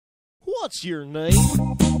What's your name?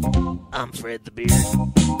 I'm Fred the Beard.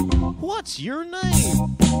 What's your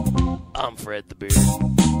name? I'm Fred the Beard.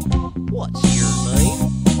 What's your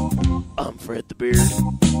name? I'm Fred the Beard.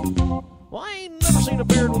 Well, I ain't never seen a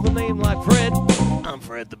beard with a name like Fred. I'm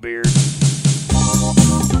Fred the Beard. Hello,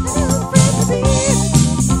 Fred the Beard.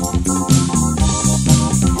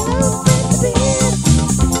 Hello, Fred the Beard.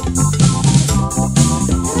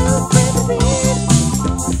 Hello, Fred the Beard. Hello, Fred the Beard.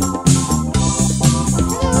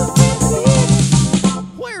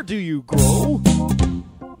 Where do you grow?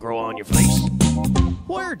 Grow on your face.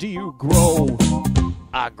 Where do you grow?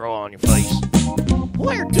 I grow on your face.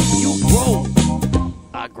 Where do you grow?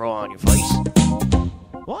 I grow on your face.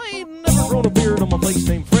 Well, I ain't never grown a beard on my face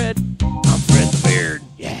named Fred. I'm Fred the Beard.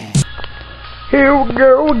 Yeah. Here we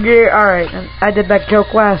go again. Alright, I did that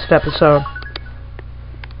joke last episode.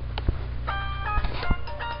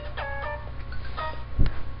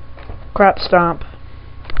 Crap stomp.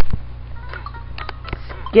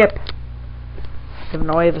 Skip. Give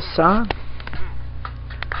away the song.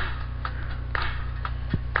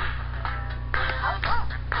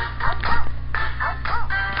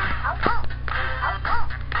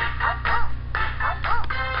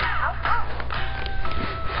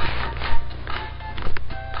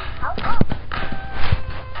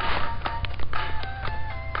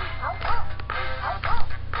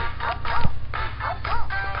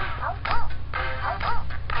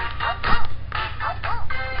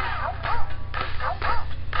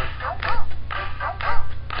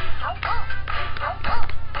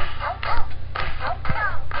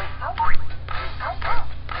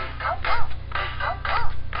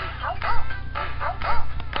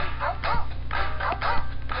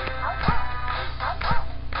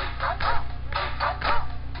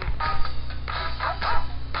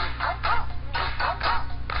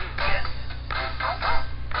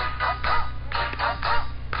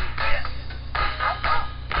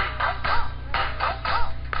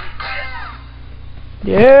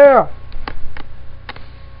 Yeah!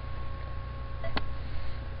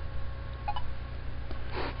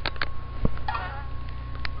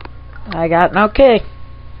 I got an okay.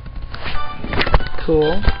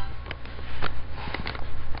 Cool.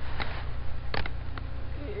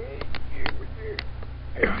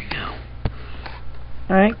 There we go.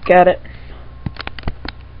 Alright, got it.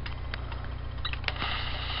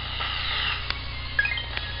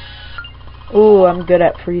 Ooh, I'm good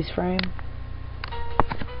at freeze frame.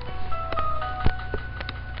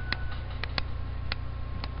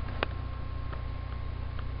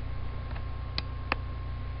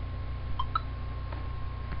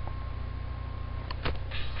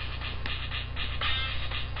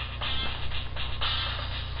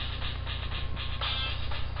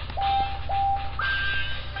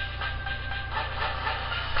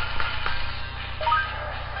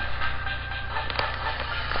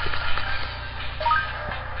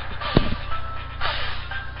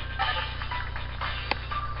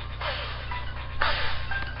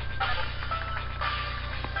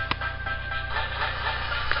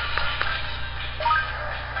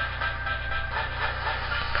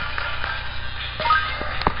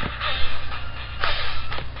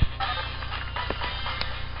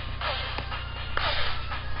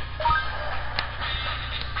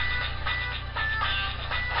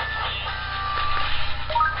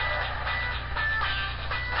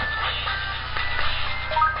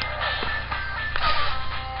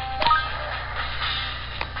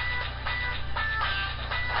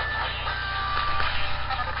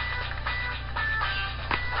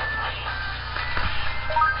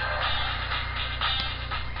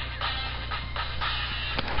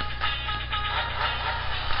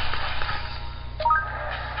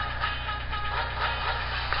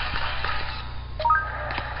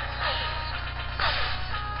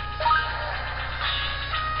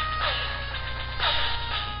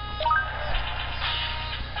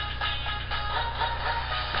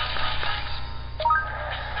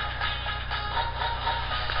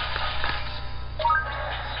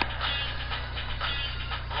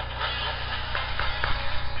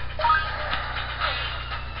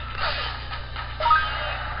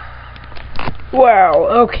 Wow,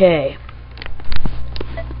 okay.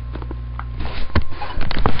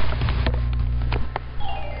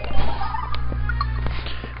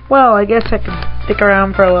 Well, I guess I can stick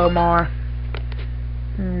around for a little more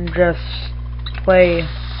and just play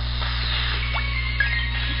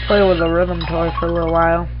with the rhythm toy for a little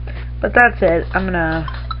while. But that's it. I'm gonna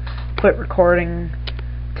quit recording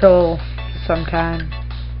till sometime.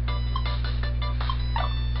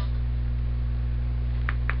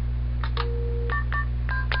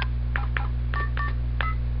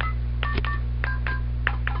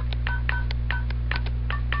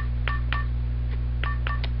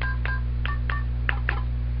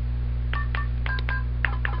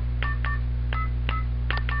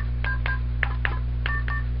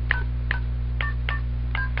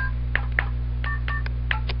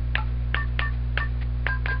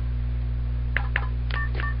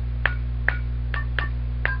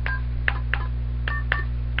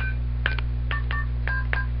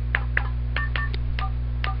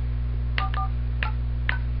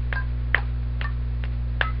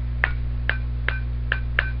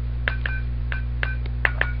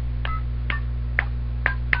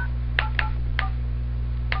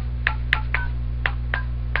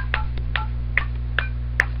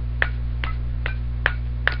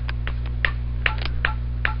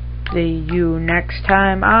 See you next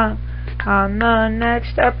time on the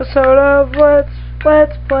next episode of Let's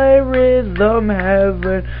Play Rhythm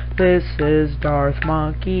Heaven. This is Darth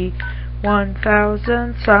Monkey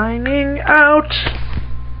 1000 signing out.